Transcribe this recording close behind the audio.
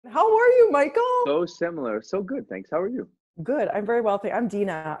How are you, Michael? So similar. So good. Thanks. How are you? Good. I'm very well. I'm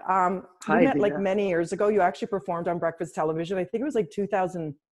Dina. We Hi, met like Dina. many years ago. You actually performed on breakfast television. I think it was like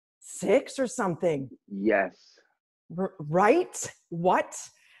 2006 or something. Yes. Right? What?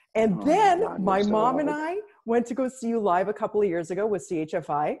 And Oh my then God, we're my so mom and old. I went to go see you live a couple of years ago with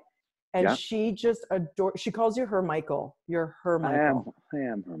CHFI. And Yeah, she just adore. She calls you her Michael. You're her I am. Michael, I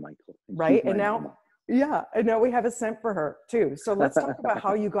am her Michael, and right? she's And my now, mama. yeah, and now we have a scent for her too. So let's talk about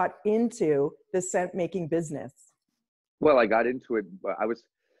how you got into the scent making business. Well, I got into it, but I was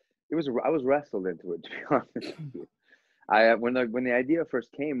wrestled into it, to be honest with you. When the idea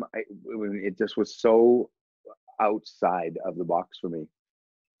first came, it just was so outside of the box for me.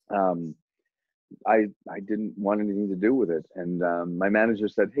 Um, I didn't want anything to do with it, and my manager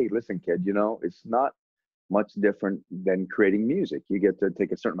said, "Hey, listen, kid, it's not much different than creating music. You get to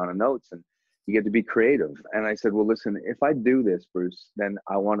take a certain amount of notes and you get to be creative." And I said, well, listen, if I do this, Bruce, then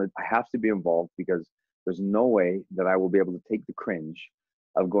I have to be involved because there's no way that I will be able to take the cringe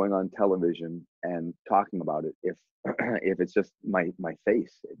of going on television and talking about it if if it's just my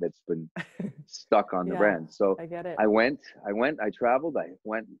face that's been stuck on the Yeah, brand. So I get it. I traveled, I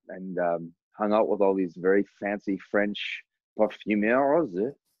went and hung out with all these very fancy French parfumeurs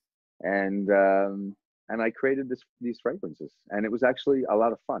and I created these fragrances, and it was actually a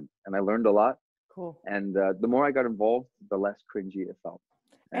lot of fun, and I learned a lot. Cool. And the more I got involved, the less cringy it felt.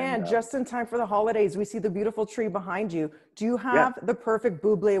 And And just in time for the holidays, we see the beautiful tree behind you. Do you yeah, have the perfect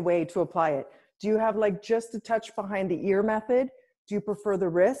Bublé way to apply it? Do you have like just a touch behind the ear method? Do you prefer the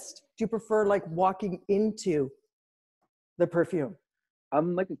wrist? Do you prefer like walking into the perfume?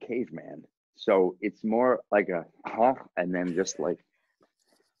 I'm like a caveman, so it's more like a huh, and then just like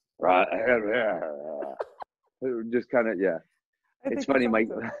just kind of yeah. I It's think that's funny,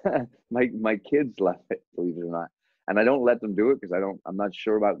 awesome. my kids love it, believe it or not, and I don't let them do it because I'm not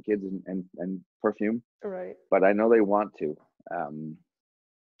sure about kids and perfume, Right. but I know they want to. Um,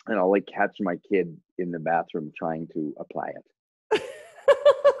 and I'll like catch my kid in the bathroom trying to apply it.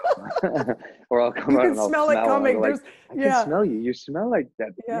 Or I'll come You out can and I'll smell it smell and I'll go coming. like, There's, I can yeah, smell you. You smell like that.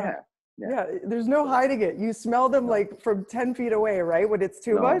 yeah, Yeah. Yeah. yeah. There's no So hiding it. You smell them no, like from 10 feet away, right? When it's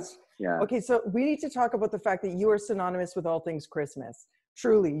too much. no. Yeah. Okay, so we need to talk about the fact that you are synonymous with all things Christmas.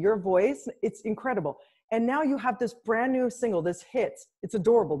 Truly, your voice, it's incredible. And now you have this brand new single, this hit. It's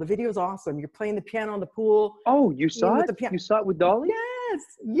adorable. The video is awesome. You're playing the piano on the pool, Oh, you singing saw with it? the piano. You saw it with Dolly? Yes,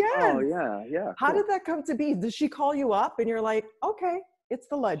 Oh yes. yeah, yeah, How did cool. that come to be? Did she call you up and you're like, okay, it's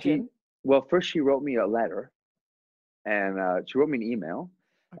the She legend? well, first she wrote me a letter and she wrote me an email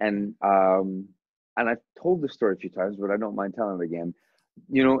Okay. and I've told this story a few times, but I don't mind telling it again.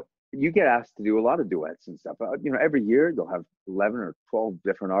 You know, you get asked to do a lot of duets and stuff. Every year you'll have 11 or 12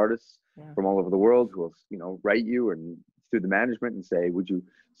 different artists Yeah. from all over the world who will, write you and through the management and say, would you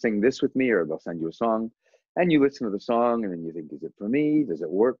sing this with me? Or they'll send you a song and you listen to the song and then you think, is it for me? Does it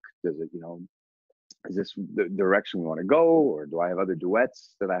work? Does it, is this the direction we want to go? Or do I have other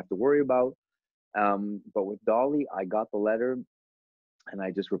duets that I have to worry about? But with Dolly, I got the letter and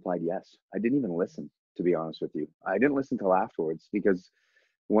I just replied yes. I didn't even listen, to be honest with you. I didn't listen till afterwards because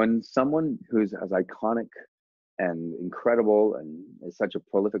when someone who's as iconic and incredible and is such a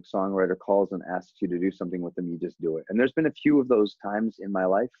prolific songwriter calls and asks you to do something with them, you just do it. And there's been a few of those times in my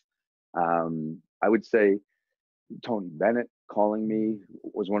life. I would say Tony Bennett calling me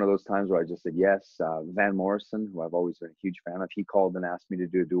was one of those times where I just said yes. Van Morrison, who I've always been a huge fan of, he called and asked me to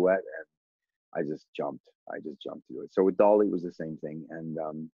do a duet, and I just jumped. I just jumped to do it. So with Dolly, it was the same thing, and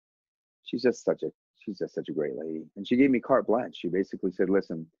she's just such a she's just such a great lady, and she gave me carte blanche. She basically said,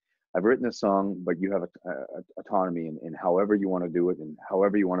 "Listen, I've written a song, but you have autonomy in however you want to do it and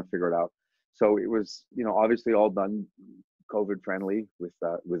however you want to figure it out." So it was, obviously all done COVID friendly with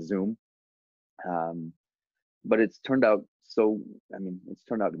Zoom, um, but it's turned out so. I mean, it's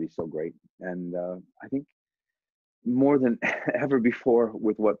turned out to be so great, and I think more than ever before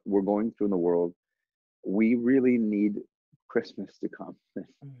with what we're going through in the world, we really need Christmas to come.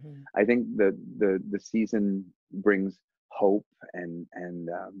 Mhm. I think the season brings hope and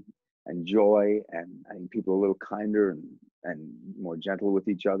joy, and I think people are a little kinder and more gentle with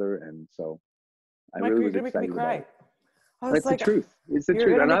each other, and so I really Michael, you're was gonna make me excited about cry. it. I And was it's the like, truth. It's the you're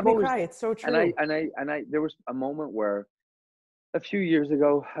truth. gonna And make I've me always cry. It's so and I true. and I and I there was a moment where a few years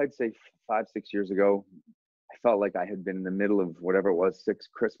ago, I'd say 5, 6 years ago, I felt like I had been in the middle of whatever it was, 6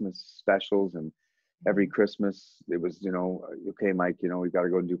 Christmas specials, and every Mhm. Christmas it was, okay, Mike, we got to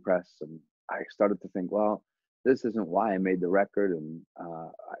go and do press, and I started to think, well, this isn't why I made the record, and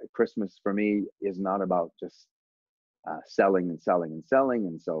Christmas for me is not about just selling and selling and selling,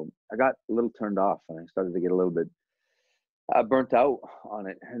 and so I got a little turned off, and I started to get a little bit burnt out on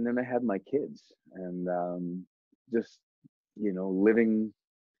it. And then I had my kids, and just, living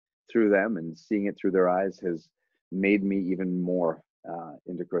through them and seeing it through their eyes has made me even more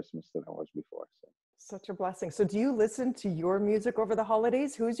into Christmas than I was before. So. Such a blessing. So do you listen to your music over the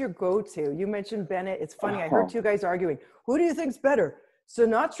holidays? Who's your go-to? You mentioned Bennett. It's funny. I heard two guys arguing. Who do you think's better,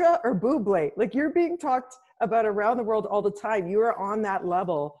 Sinatra or Bublé? Like, you're being talked about around the world all the time. You are on that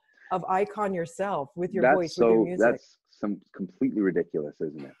level of icon yourself with your voice, with your music. That's completely ridiculous,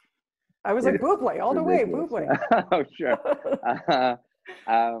 isn't it? I was like, Bublé, all the way, Bublé. Oh, sure.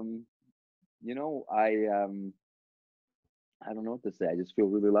 I don't know what to say. I just feel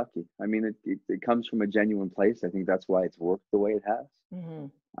really lucky. I mean, it comes from a genuine place. I think that's why it's worked the way it has.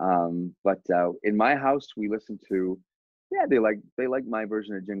 Mm-hmm. But in my house, we listen to, they like my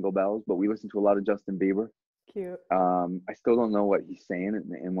version of Jingle Bells, but we listen to a lot of Justin Bieber. Cute. I still don't know what he's saying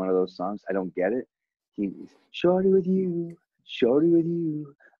in one of those songs. I don't get it. He's shorty with you,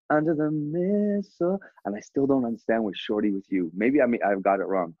 under the missile, and I still don't understand what shorty with you. Maybe I've got it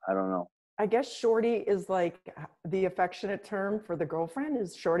wrong. I don't know. I guess shorty is like the affectionate term for the girlfriend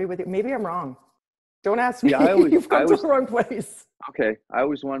is shorty with you. Maybe I'm wrong. Don't ask me. You've come to the wrong place. Okay. I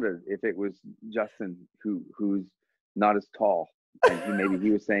always wondered if it was Justin who's not as tall. And maybe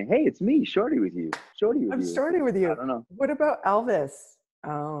he was saying, hey, it's me, shorty with you. I'm shorty with you. I don't know. What about Elvis?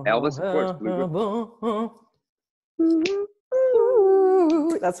 Oh, Elvis, of course.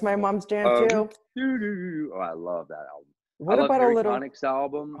 That's my mom's jam too. Oh, I love that album. What about a little Iconics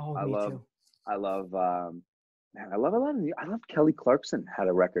album? Oh, I me love too. I love a lot of I love Kelly Clarkson had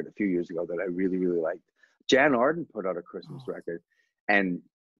a record a few years ago that I really, really liked. Jan Arden put out a Christmas record. And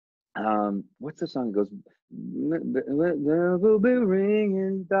what's the song that goes the will be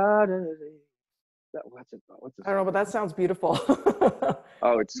ringing what's it? I don't know, but that sounds beautiful.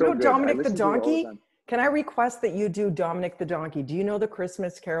 Oh, it's so good. Dominic the Donkey? Can I request that you do Dominic the Donkey? Do you know the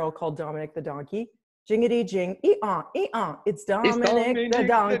Christmas carol called Dominic the Donkey? Jingity jing, ee-ah, it's Dominic the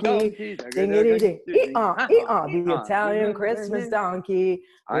Donkey. Jingity jing, ee-ah, the Italian Christmas donkey.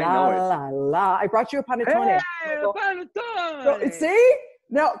 La la la. I brought you a panettone. Hey, a panettone! See?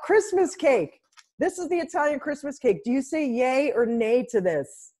 Now, Christmas cake. This is the Italian Christmas cake. Do you say yay or nay to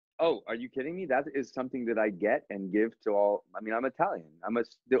this? Oh, are you kidding me? That is something that I get and give to all. I mean, I'm Italian.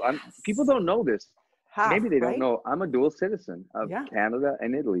 People don't know this. Maybe they don't know. I'm a dual citizen of Canada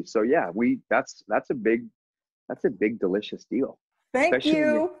and Italy. So yeah, that's a big delicious deal. Especially you.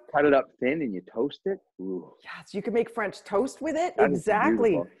 When you cut it up thin and you toast it. Ooh. Yes, you can make French toast with it. That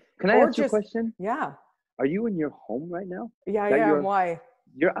exactly. Can I ask you a question? Yeah. Are you in your home right now? Yeah, I am. Why?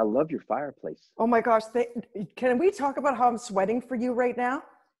 I love your fireplace. Oh my gosh. Can we talk about how I'm sweating for you right now?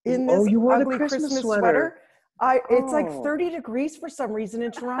 In this ugly Christmas sweater. It's like 30 degrees for some reason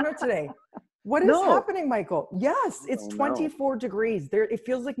in Toronto today. What is happening, Michael? Yes, it's 24 degrees. It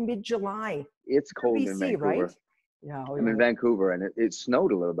feels like mid-July. It's cold in Vancouver. Right? Yeah, I'm in Vancouver, and it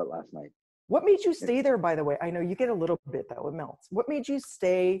snowed a little bit last night. What made you stay there, by the way? I know you get a little bit, though. It melts. What made you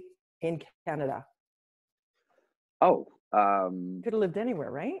stay in Canada? Oh. Could have lived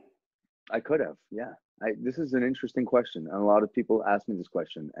anywhere, right? I could have, yeah. This is an interesting question, and a lot of people ask me this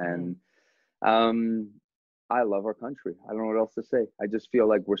question, and I love our country. I don't know what else to say. I just feel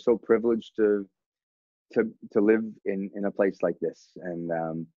like we're so privileged to live in a place like this,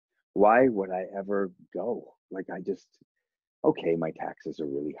 and why would I ever go? Like, okay, my taxes are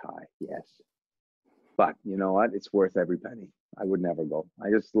really high, yes, but you know what? It's worth every penny. I would never go. I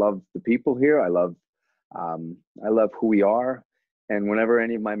just love the people here. I love who we are. And whenever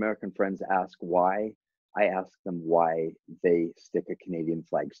any of my American friends ask why, I ask them why they stick a Canadian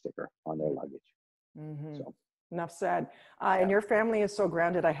flag sticker on their luggage. Mm-hmm. So, enough said. And your family is so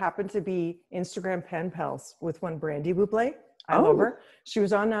grounded. I happen to be Instagram pen pals with one Brandy Bublé. I love her. She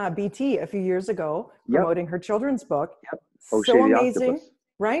was on BT a few years ago promoting her children's book. Yep. Oh, so amazing,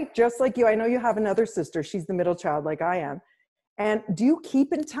 right? Just like you. I know you have another sister. She's the middle child like I am. And do you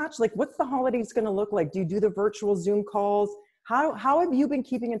keep in touch? Like, what's the holidays going to look like? Do you do the virtual Zoom calls? How have you been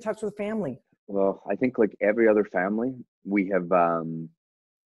keeping in touch with family? Well, I think like every other family, we have,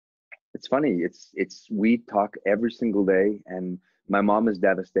 it's funny. We talk every single day, and my mom is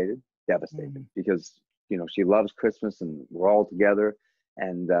devastated because, she loves Christmas and we're all together.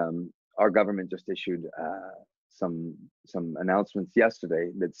 And our government just issued some announcements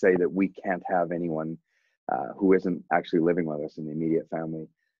yesterday that say that we can't have anyone who isn't actually living with us in the immediate family.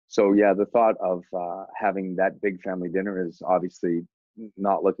 So yeah, the thought of having that big family dinner is obviously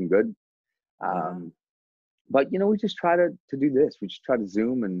not looking good. But we just try to do this. We just try to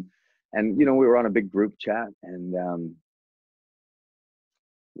Zoom and we were on a big group chat, and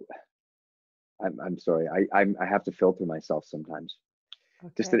I'm sorry. I have to filter myself sometimes.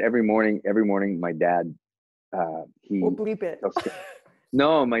 Just Okay. that every morning, my dad, We'll he, bleep it.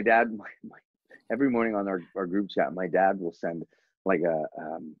 no, my dad, every morning on our group chat, my dad will send like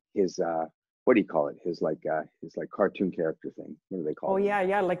his, what do you call it? His like cartoon character thing. What do they Oh call them? yeah,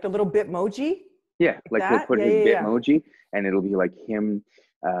 yeah, like the little Bitmoji, Yeah, like like he'll that. put Yeah, his yeah, yeah. Bitmoji, and it'll be like him,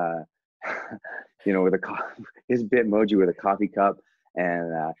 uh, with his Bitmoji with a coffee cup,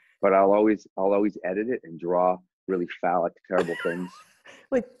 and but I'll always edit it and draw really phallic, terrible things.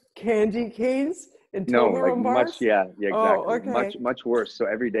 Like candy canes and No, like Toblerone much, bars. yeah, Oh, exactly, okay. much worse. So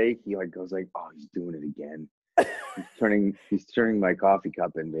every day he like goes like, oh, he's doing it again. He's turning my coffee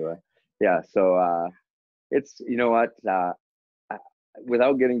cup into a, yeah. So it's, you know what, uh,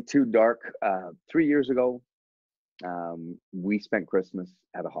 without getting too dark, 3 years ago, we spent Christmas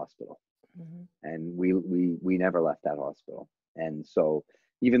at a hospital, Mhm. and we never left that hospital. And so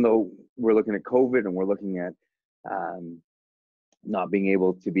even though we're looking at COVID and we're looking at um, not being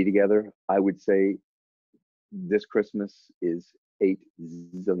able to be together, I would say this Christmas is 8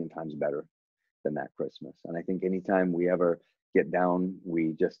 zillion times better than that Christmas. And I think anytime we ever get down,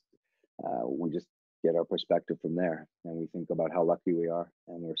 we just get our perspective from there, and we think about how lucky we are,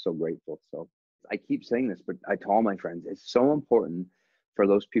 and we're so grateful. So I keep saying this, but I tell all my friends, it's so important for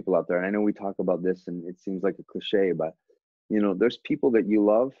those people out there. And I know we talk about this, and it seems like a cliche, but there's people that you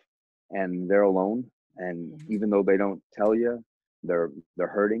love, and they're alone, and Mhm. even though they don't tell you, they're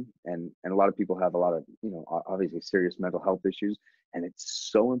hurting, and a lot of people have a lot of obviously serious mental health issues, and it's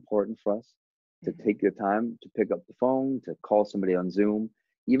so important for us to Mhm. take the time to pick up the phone, to call somebody on Zoom,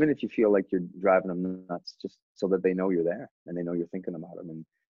 even if you feel like you're driving them nuts, just so that they know you're there and they know you're thinking about them. And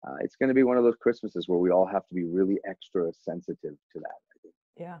it's going to be one of those Christmases where we all have to be really extra sensitive to that, I think.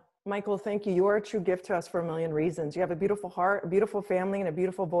 Yeah. Michael, thank you. You are a true gift to us for a million reasons. You have a beautiful heart, a beautiful family, and a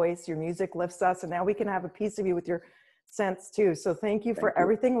beautiful voice. Your music lifts us, and now we can have a piece of you with your sense too. So thank you Thank for you.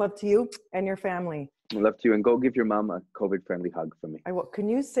 everything. Love to you and your family. I love to you, and go give your mom a COVID-friendly hug for me. I will. Can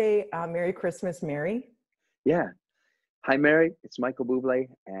you say Merry Christmas, Mary? Yeah. Hi, Mary. It's Michael Bublé,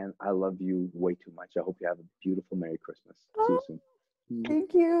 and I love you way too much. I hope you have a beautiful Merry Christmas. See you Oh, soon.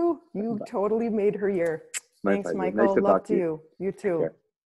 thank you. You Bye. totally made her year. My Thanks, pleasure. Nice Michael. to Love talk to to you. you. You Take too. care.